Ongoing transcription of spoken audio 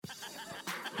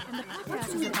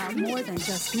podcast is about more than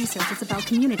just research. It's about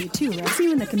community, too, right? See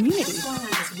you in the community.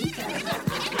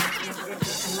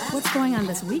 What's going on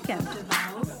this weekend?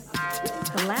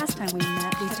 The last time we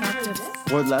met, we talked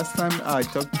to... Well, last time I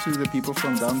talked to the people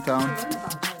from downtown.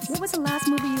 What was the last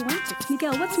movie you went to?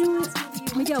 Miguel, what's new?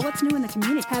 Miguel, what's new in the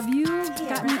community? Have you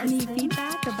gotten any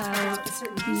feedback about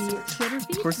the Twitter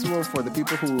feed? First of all, for the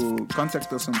people who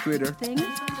contact us on Twitter. Thing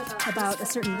about a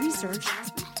certain research.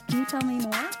 Can you tell me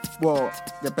more? Well,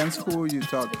 depends who you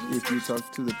talk. If you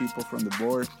talk to the people from the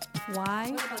board.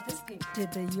 Why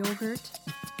did the yogurt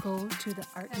go to the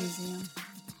art museum?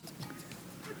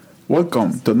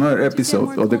 Welcome to another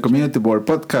episode of the Community Board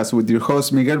Podcast with your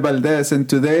host Miguel Valdez, and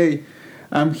today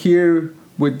I'm here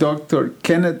with Dr.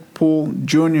 Kenneth Poole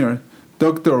Jr.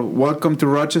 Doctor, welcome to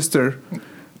Rochester.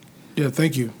 Yeah,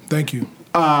 thank you. Thank you.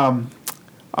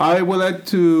 I would like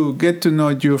to get to know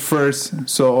you first,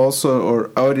 so also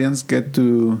our audience get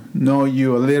to know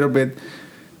you a little bit.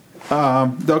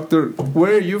 Doctor,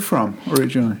 where are you from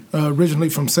originally? Originally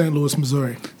from St. Louis,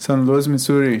 Missouri. St. Louis,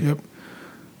 Missouri. Yep.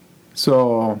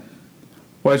 So,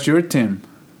 what's your team?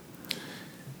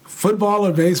 Football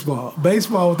or baseball?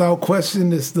 Baseball, without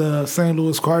question, is the St.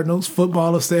 Louis Cardinals.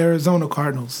 Football is the Arizona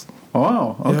Cardinals.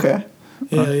 Oh, okay. Yep.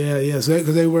 Yeah. So,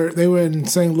 because they were in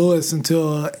St. Louis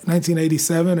until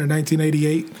 1987 or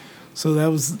 1988. So that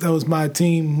was my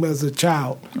team as a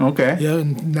child. Okay. Yeah,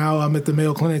 and now I'm at the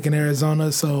Mayo Clinic in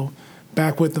Arizona, so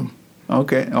back with them.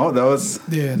 Okay. Oh, that was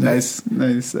nice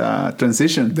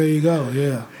transition. There you go.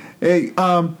 Yeah. Hey,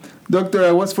 Doctor,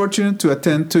 I was fortunate to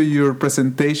attend to your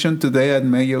presentation today at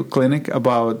Mayo Clinic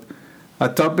about a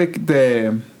topic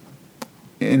that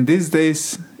in these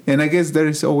days, and I guess there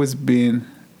has always been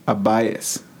a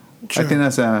bias. Sure. I think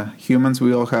as humans,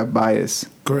 we all have bias.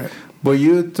 Correct. But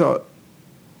you talk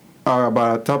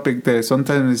about a topic that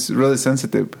sometimes is really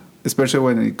sensitive, especially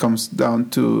when it comes down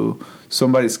to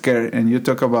somebody's care, and you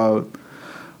talk about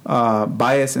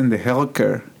bias in the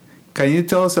healthcare. Can you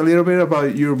tell us a little bit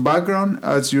about your background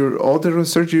as all the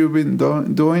research you've been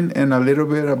doing, and a little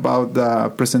bit about the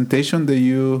presentation that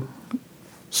you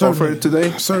offered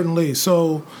today? Certainly.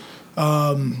 So,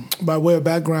 by way of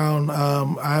background,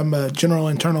 I'm a general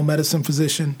internal medicine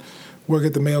physician, work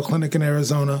at the Mayo Clinic in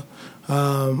Arizona.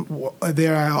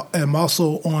 There I am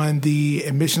also on the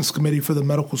admissions committee for the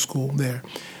medical school there.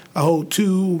 I hold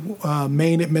two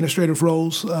main administrative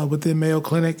roles within Mayo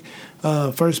Clinic.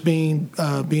 First being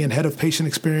head of patient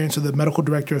experience, or the medical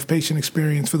director of patient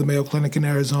experience for the Mayo Clinic in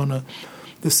Arizona.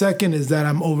 The second is that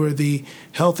I'm over the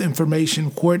health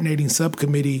information coordinating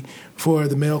subcommittee for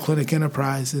the Mayo Clinic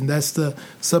Enterprise, and that's the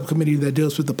subcommittee that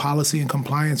deals with the policy and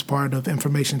compliance part of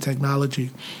information technology.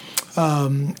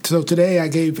 So today I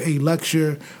gave a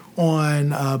lecture on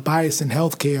bias in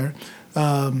healthcare.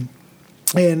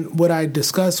 And what I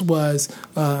discussed was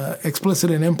explicit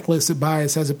and implicit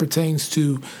bias as it pertains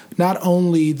to not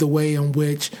only the way in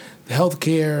which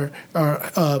healthcare or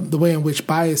the way in which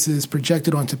bias is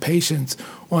projected onto patients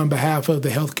on behalf of the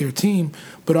healthcare team,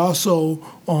 but also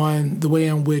on the way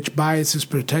in which bias is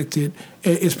projected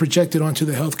onto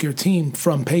the healthcare team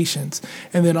from patients,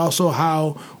 and then also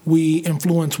how we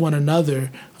influence one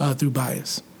another through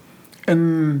bias.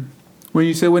 And when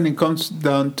you say when it comes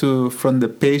down to from the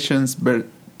patients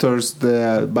towards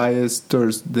the bias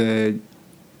towards the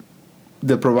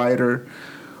provider,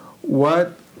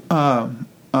 what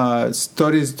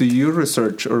studies do you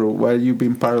research, or what have you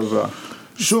been part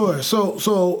of? Sure.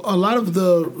 So a lot of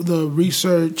the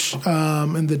research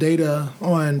and the data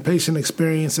on patient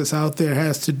experience that's out there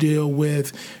has to deal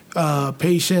with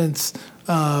patients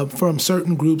from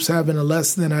certain groups having a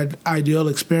less than ideal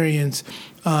experience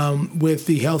with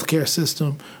the healthcare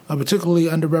system, particularly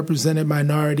underrepresented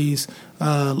minorities,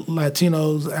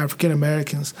 Latinos, African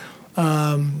Americans.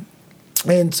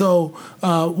 And so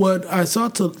what I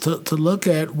sought to look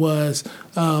at was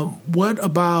what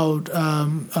about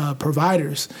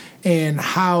providers and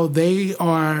how they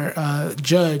are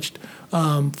judged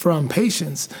from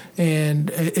patients,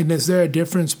 and is there a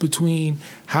difference between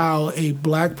how a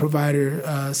black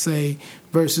provider, say,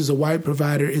 versus a white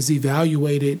provider is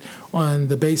evaluated on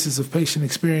the basis of patient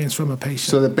experience from a patient?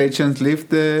 So the patients leave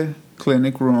the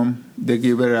clinic room, they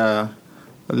give it a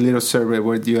little survey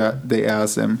where they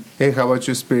ask them, hey, how about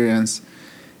your experience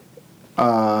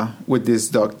with this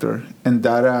doctor? And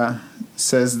data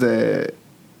says the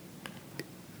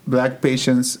black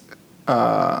patients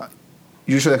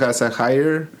usually has a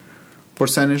higher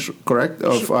percentage, correct,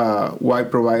 of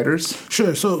white providers?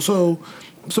 Sure. So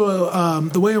So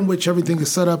the way in which everything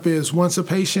is set up is once a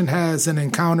patient has an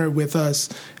encounter with us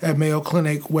at Mayo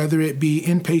Clinic, whether it be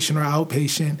inpatient or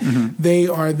outpatient, they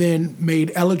are then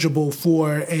made eligible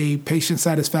for a patient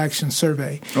satisfaction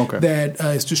survey that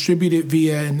is distributed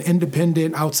via an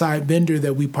independent outside vendor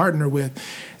that we partner with.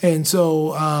 And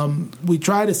so we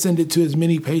try to send it to as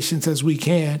many patients as we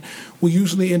can. We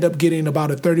usually end up getting about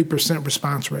a 30%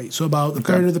 response rate. So about a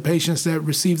third of the patients that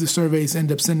receive the surveys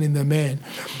end up sending them in.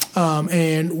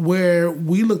 And where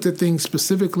we looked at things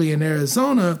specifically in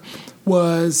Arizona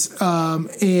was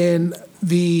in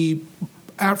the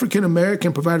African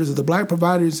American providers or the black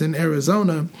providers in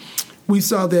Arizona, we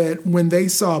saw that when they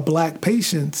saw black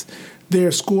patients,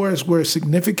 their scores were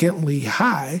significantly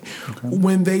high.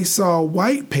 When they saw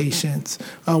white patients,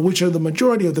 which are the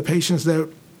majority of the patients that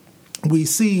we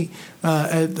see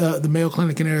at the Mayo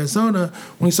Clinic in Arizona,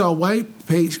 when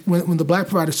the black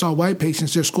providers saw white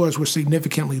patients, their scores were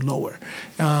significantly lower.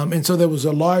 And so there was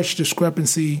a large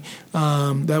discrepancy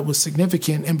that was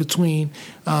significant in between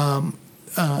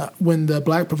when the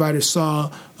black providers saw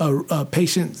a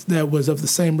patient that was of the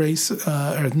same race or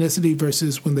ethnicity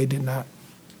versus when they did not.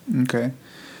 Okay.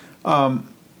 I'm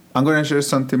going to share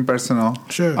something personal.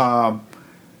 Sure.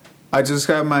 I just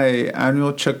had my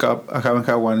annual checkup. I haven't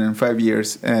had one in 5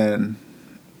 years. And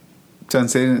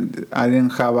since I didn't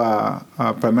have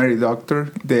a primary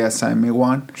doctor, they assigned me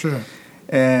one. Sure.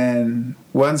 And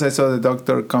once I saw the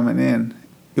doctor coming in,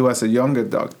 it was a younger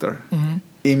doctor.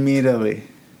 Immediately,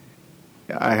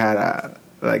 I had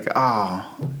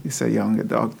it's a younger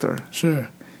doctor. Sure.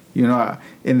 You know,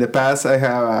 in the past, I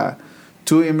have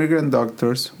 2 immigrant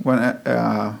doctors. One,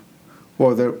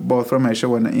 they're both from Asia.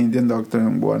 One an Indian doctor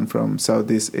and one from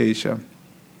Southeast Asia.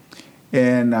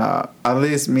 And at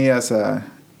least me as a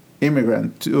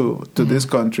immigrant to this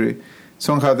country,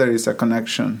 somehow there is a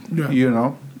connection. You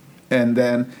know. And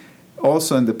then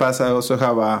also in the past, I also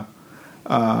have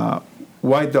a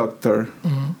white doctor,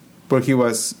 but he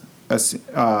was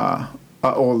an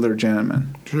older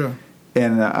gentleman. Sure.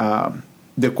 And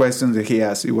the questions that he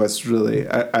asked, it was really,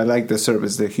 I like the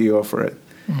service that he offered.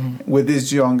 With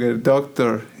this younger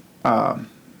doctor,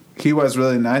 he was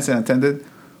really nice and attentive,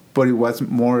 but it was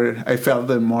more, I felt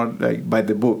it more like by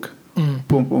the book.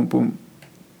 Boom, boom, boom.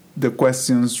 The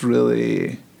questions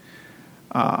really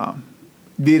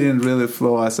didn't really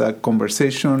flow as a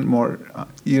conversation, more,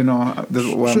 that's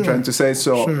what I'm trying to say.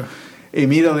 So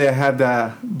immediately I had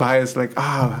that bias, like,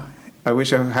 I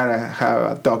wish I had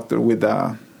a doctor with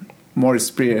more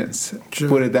experience,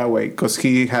 put it that way, because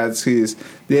he has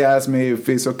they asked me if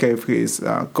it's okay if his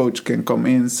coach can come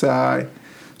inside.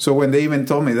 So when they even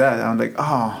told me that, I'm like,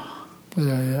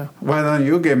 why don't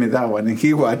you give me that one and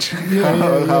he watch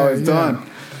how it's done.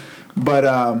 But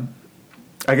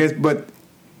I guess,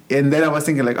 and then I was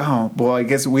thinking like, I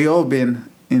guess we all been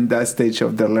in that stage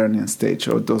of the learning stage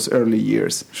of those early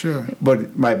years. Sure.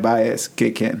 But my bias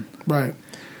kick in. Right.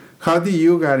 How did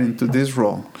you get into this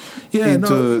role?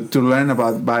 To learn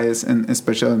about bias, and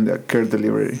especially in the care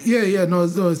delivery?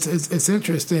 It's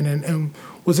interesting. And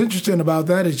what's interesting about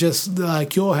that is just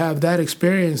like you'll have that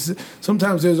experience.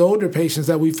 Sometimes there's older patients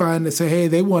that we find that say, hey,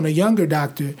 they want a younger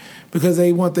doctor because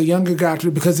they want the younger doctor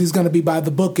because he's going to be by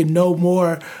the book and know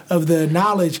more of the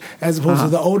knowledge as opposed to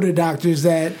the older doctors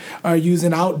that are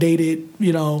using outdated,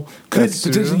 could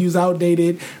potentially use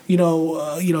outdated,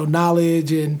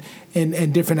 knowledge and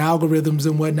different algorithms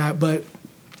and whatnot. But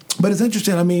it's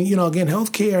interesting. I mean, again,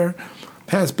 healthcare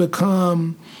has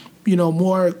become,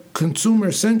 more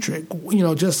consumer-centric,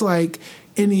 just like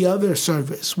any other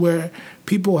service where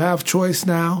people have choice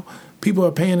now. People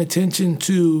are paying attention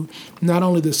to not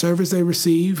only the service they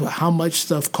receive, how much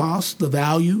stuff costs, the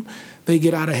value they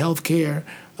get out of healthcare.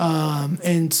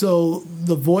 And so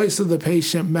the voice of the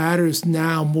patient matters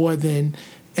now more than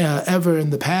ever in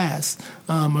the past,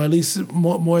 or at least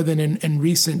more than in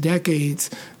recent decades,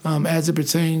 as it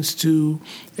pertains to,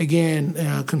 again,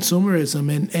 consumerism.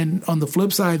 And on the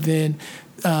flip side then,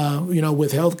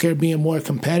 with healthcare being more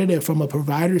competitive from a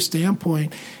provider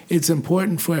standpoint, it's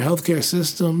important for healthcare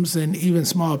systems and even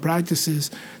small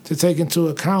practices to take into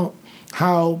account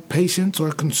how patients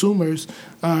or consumers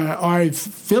are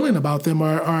feeling about them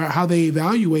or how they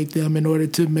evaluate them in order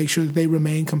to make sure that they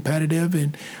remain competitive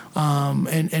and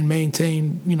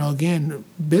maintain, again,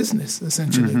 business,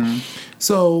 essentially.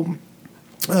 So,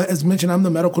 as mentioned, I'm the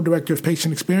medical director of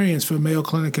patient experience for Mayo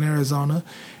Clinic in Arizona.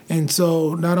 And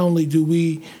so not only do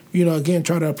we, again,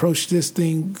 try to approach this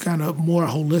thing kind of more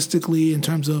holistically in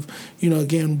terms of,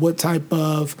 again, what type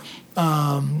of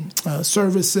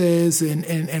services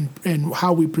and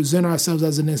how we present ourselves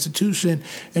as an institution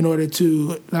in order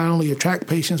to not only attract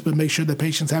patients but make sure that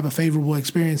patients have a favorable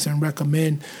experience and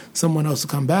recommend someone else to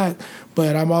come back.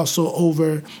 But I'm also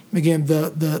over, again,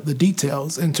 the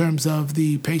details in terms of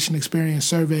the patient experience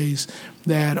surveys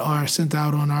that are sent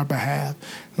out on our behalf.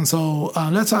 And so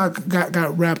that's how I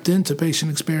got wrapped into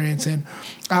patient experience. And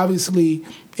obviously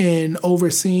in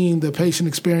overseeing the patient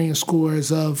experience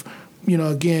scores of,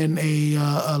 again,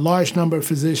 a large number of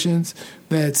physicians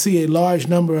that see a large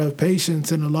number of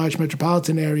patients in a large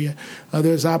metropolitan area,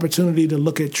 there's opportunity to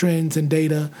look at trends and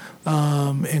data,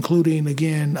 including,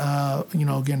 again,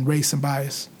 race and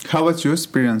bias. How was your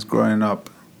experience growing up,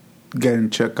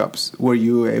 getting checkups? Were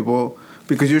you able,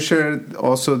 because you shared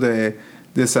also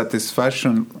the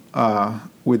satisfaction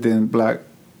within Black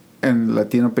and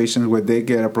Latino patients where they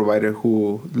get a provider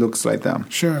who looks like them?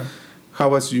 Sure. How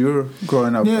was your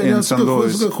growing up in St. Louis?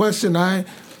 That's a good question. I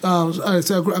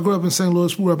grew up in St.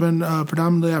 Louis. Grew up in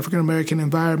predominantly African American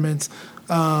environments.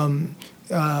 My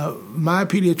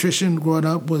pediatrician growing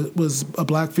up was a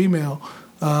Black female,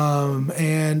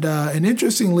 and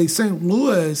interestingly, St.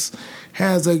 Louis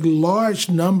has a large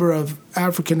number of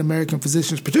African American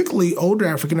physicians, particularly older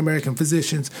African American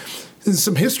physicians. There's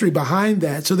some history behind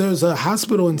that. So there's a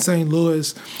hospital in St.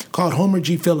 Louis called Homer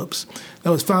G. Phillips that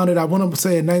was founded, I want to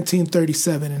say, in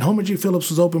 1937. And Homer G.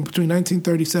 Phillips was opened between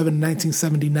 1937 and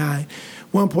 1979.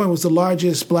 One point was the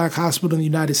largest Black hospital in the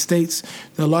United States,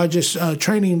 the largest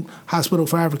training hospital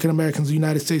for African Americans in the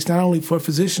United States, not only for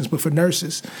physicians but for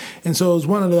nurses. And so it was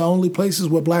one of the only places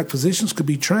where Black physicians could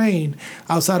be trained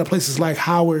outside of places like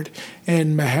Howard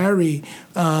and Meharry,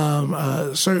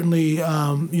 certainly,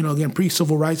 again,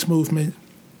 pre-civil rights movement.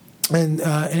 And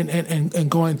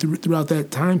going throughout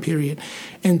that time period.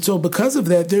 And so because of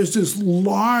that, there's this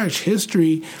large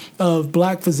history of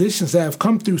Black physicians that have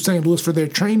come through St. Louis for their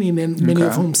training, and many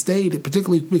of whom stayed,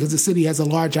 particularly because the city has a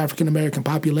large African-American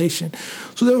population.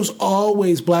 So there was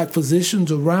always Black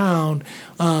physicians around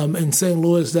in St.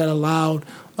 Louis that allowed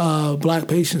Black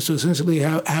patients to essentially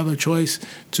have a choice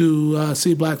to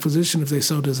see a Black physician if they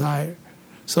so desired.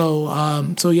 So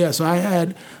I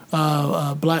had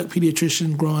a Black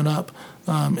pediatrician growing up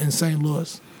in St.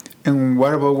 Louis. And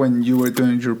what about when you were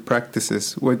doing your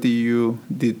practices? What did you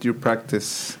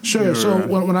practice? Sure. So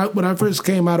when I first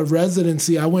came out of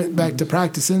residency, I went back to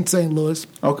practice in St. Louis.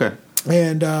 Okay.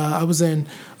 And I was in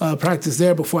practice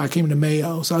there before I came to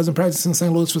Mayo. So I was in practice in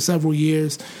St. Louis for several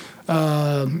years.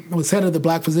 I was head of the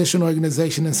Black Physician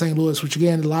Organization in St. Louis, which,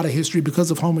 again, a lot of history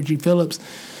because of Homer G. Phillips.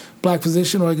 Black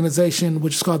Physician Organization,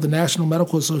 which is called the National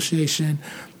Medical Association,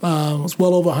 was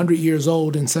well over 100 years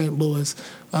old in St. Louis.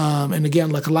 And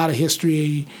again, like a lot of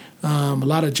history, a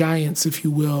lot of giants, if you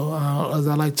will, as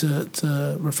I like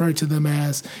to refer to them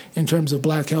as, in terms of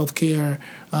Black healthcare,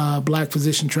 Black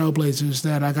physician trailblazers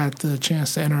that I got the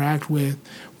chance to interact with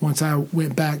once I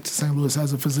went back to St. Louis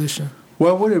as a physician.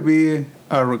 What would it be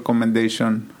a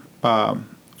recommendation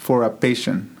for a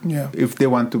patient if they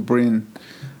want to bring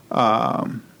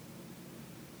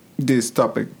this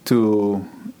topic to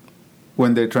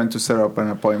when they're trying to set up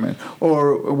an appointment,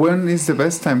 or when is the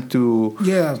best time to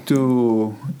have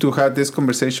this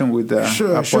conversation with the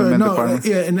appointment department?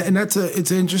 Yeah, and that's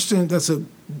a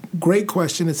great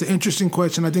question. It's an interesting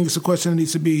question. I think it's a question that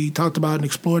needs to be talked about and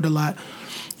explored a lot.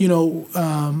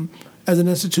 As an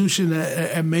institution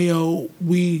at Mayo,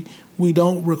 we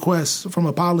don't request from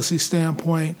a policy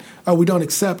standpoint, or we don't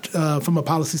accept from a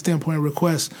policy standpoint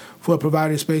requests for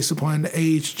providers based upon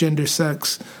age, gender,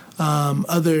 sex,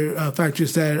 other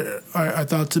factors that are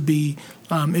thought to be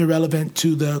irrelevant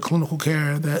to the clinical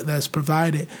care that's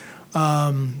provided.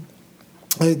 However,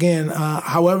 I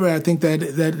think that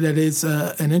is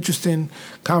an interesting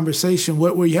conversation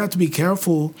where you have to be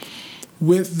careful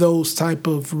with those type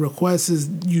of requests. Is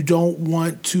you don't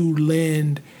want to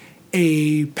lend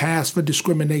a pass for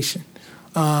discrimination.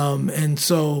 And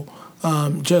so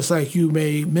just like you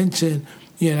may mention,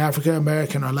 African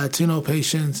American or Latino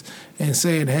patients and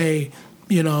saying, hey,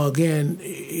 hey, I'm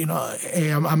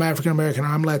African American or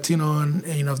I'm Latino, and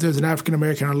if there's an African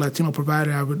American or Latino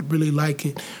provider, I would really like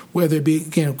it, whether it be,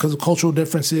 again, because of cultural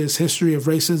differences, history of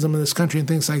racism in this country and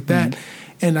things like that. Mm-hmm.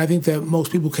 And I think that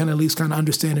most people can at least kind of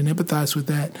understand and empathize with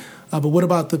that. But what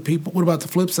about the people? What about the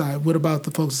flip side? What about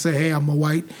the folks that say, hey, I'm a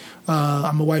white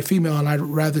female, and I'd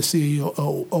rather see a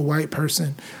white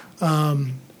person?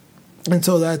 And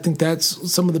so I think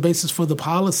that's some of the basis for the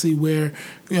policy, where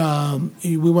we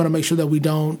want to make sure that we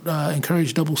don't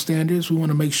encourage double standards. We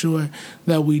want to make sure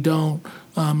that we don't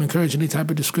encourage any type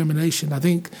of discrimination. I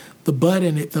think the but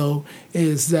in it, though,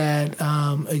 is that,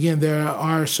 again, there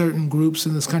are certain groups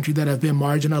in this country that have been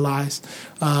marginalized,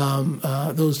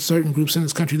 those certain groups in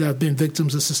this country that have been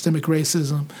victims of systemic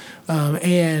racism,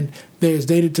 and there's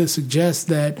data to suggest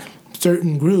that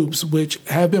certain groups which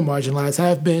have been marginalized,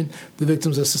 have been the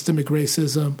victims of systemic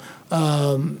racism,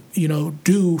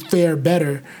 do fare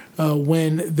better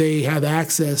when they have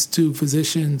access to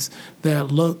physicians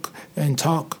that look and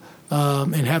talk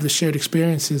and have the shared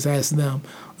experiences as them.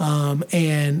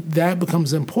 And that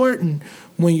becomes important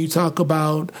when you talk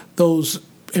about those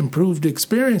improved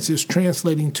experiences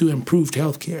translating to improved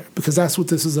healthcare, because that's what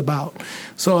this is about.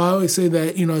 So I always say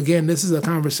that, again, this is a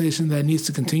conversation that needs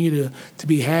to continue to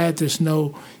be had. There's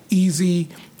no easy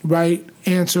right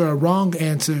answer or wrong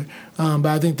answer, but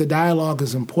I think the dialogue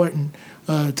is important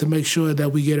to make sure that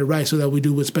we get it right so that we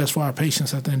do what's best for our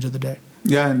patients at the end of the day.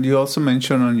 Yeah, and you also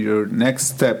mentioned on your next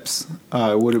steps,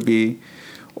 would it be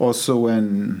also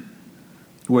when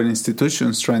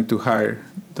institutions trying to hire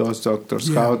those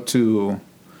doctors, how to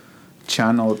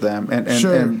channel them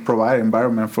and provide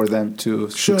environment for them to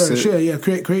succeed. Sure, yeah.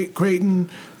 Creating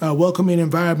welcoming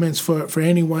environments for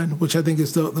anyone, which I think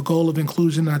is the goal of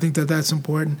inclusion. I think that's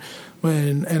important.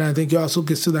 And I think it also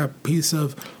gets to that piece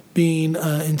of being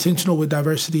intentional with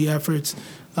diversity efforts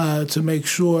to make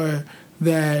sure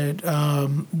that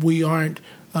we aren't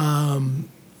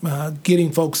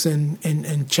getting folks in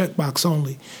checkbox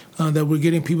only, that we're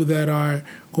getting people that are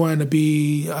going to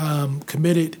be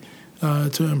committed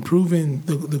to improving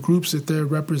the groups that they're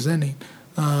representing,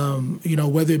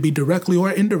 whether it be directly or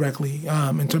indirectly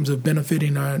in terms of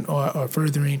benefiting or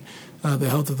furthering the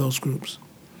health of those groups.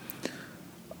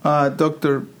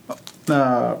 Doctor,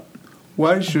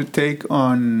 what is your take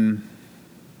on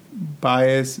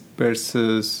bias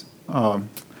versus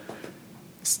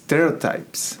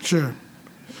stereotypes? Sure.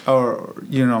 Or,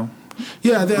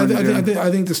 Yeah,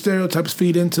 I think the stereotypes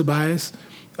feed into bias.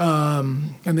 I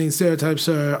think stereotypes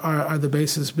are the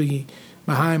basis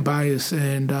behind bias,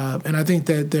 and I think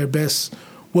that they're best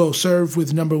well served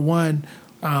with, number one,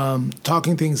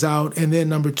 talking things out, and then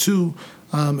number two,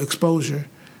 exposure.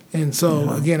 And so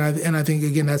I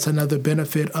think that's another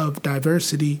benefit of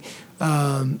diversity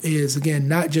is, again,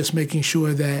 not just making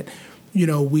sure that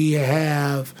we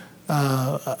have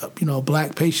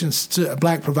black patients,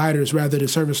 black providers rather, to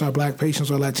service our black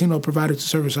patients, or Latino providers to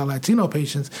service our Latino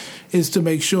patients, is to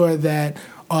make sure that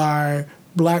our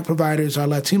black providers, our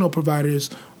Latino providers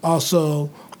also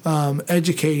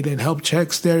educate and help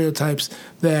check stereotypes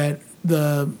that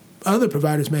the other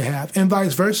providers may have, and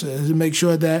vice versa, to make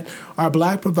sure that our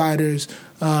black providers,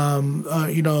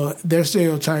 their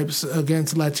stereotypes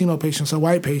against Latino patients or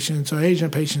white patients or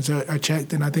Asian patients are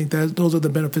checked. And I think that those are the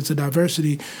benefits of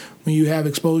diversity when you have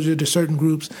exposure to certain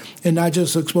groups, and not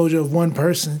just exposure of one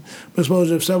person, but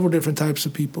exposure of several different types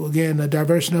of people. Again, a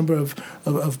diverse number of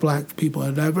black people,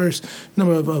 a diverse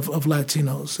number of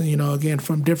Latinos, again,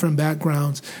 from different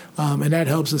backgrounds, and that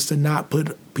helps us to not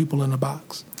put people in a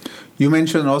box. You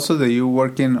mentioned also that you're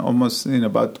working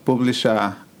about to publish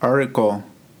an article.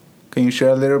 Can you share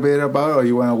a little bit about it, or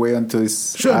you want to wait until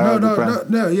it's Sure,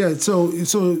 no, yeah. So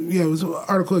it was an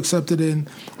article accepted in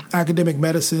Academic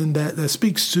Medicine that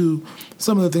speaks to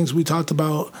some of the things we talked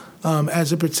about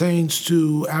as it pertains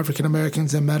to African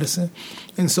Americans in medicine.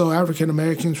 And so African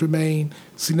Americans remain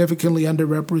significantly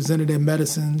underrepresented in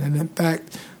medicine, and in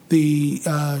fact, the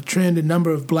trend in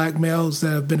number of black males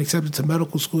that have been accepted to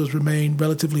medical school has remained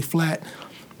relatively flat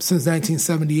since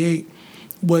 1978.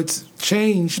 What's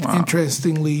changed,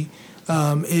 interestingly,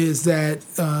 is that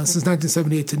since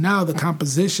 1978 to now, the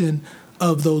composition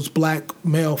of those black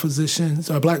male physicians,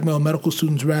 or black male medical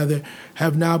students, rather,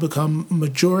 have now become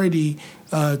majority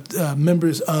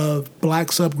members of black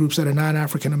subgroups that are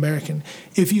non-African American.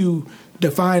 If you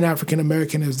define African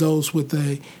American as those with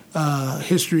a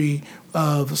history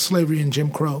of slavery and Jim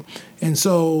Crow, and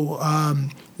so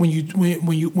when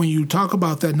you talk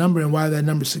about that number and why that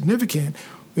number is significant,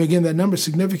 again, that number is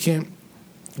significant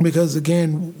because,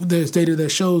 again, there's data that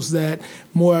shows that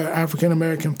more African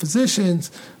American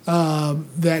physicians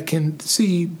that can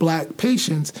see black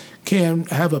patients can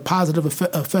have a positive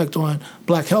effect on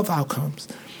black health outcomes.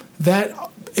 That,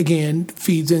 again,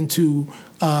 feeds into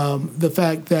the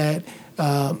fact that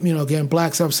again,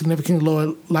 blacks have significantly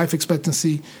lower life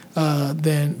expectancy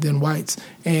than whites,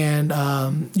 and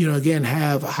again,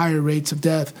 have higher rates of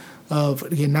death of,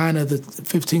 again, 9 of the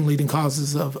 15 leading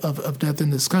causes of death in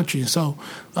this country. So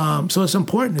it's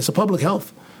important. It's a public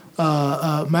health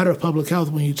matter of public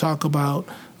health when you talk about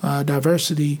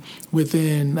diversity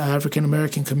within the African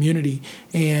American community,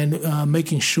 and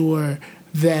making sure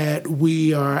that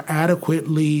we are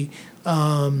adequately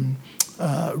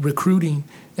recruiting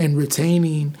and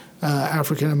retaining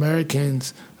African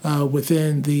Americans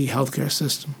within the healthcare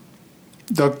system.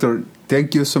 Doctor,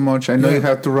 thank you so much. I know you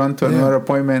have to run to another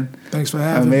appointment. Thanks for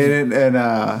having me. I made it,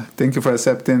 and thank you for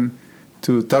accepting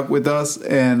to talk with us.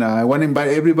 And I want to invite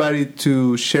everybody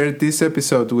to share this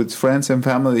episode with friends and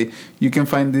family. You can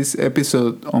find this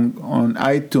episode on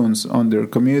iTunes under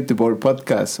Community Board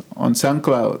Podcast, on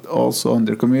SoundCloud also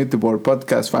under Community Board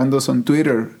Podcast. Find us on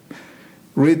Twitter,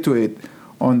 retweet,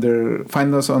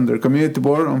 find us under Community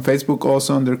Board, on Facebook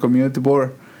also under Community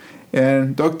Board.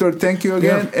 And Doctor, thank you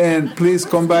again, and please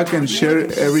come back and share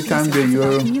every time that you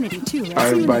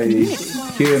are by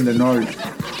here in the North.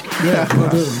 Yeah, will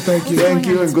do. Thank you. Thank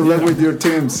you, and good luck with your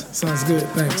teams. Sounds good.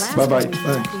 Thanks. Bye-bye.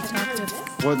 Bye.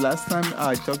 Well, last time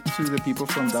I talked to the people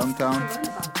from downtown.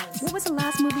 What was the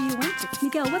last movie you went to?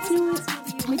 Miguel, what's new?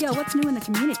 Miguel, what's new in the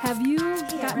community? Have you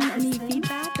gotten any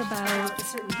feedback about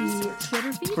the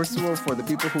Twitter feed? First of all, for the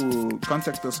people who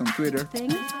contact us on Twitter.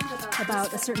 Thing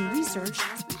about a certain research.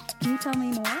 Can you tell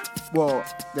me more? Well,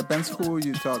 depends who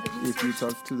you talk. If you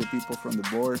talk to the people from the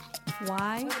board.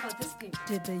 Why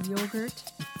did the yogurt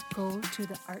go to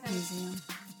the art museum?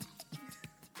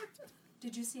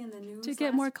 Did you see in the news? To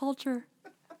get more culture.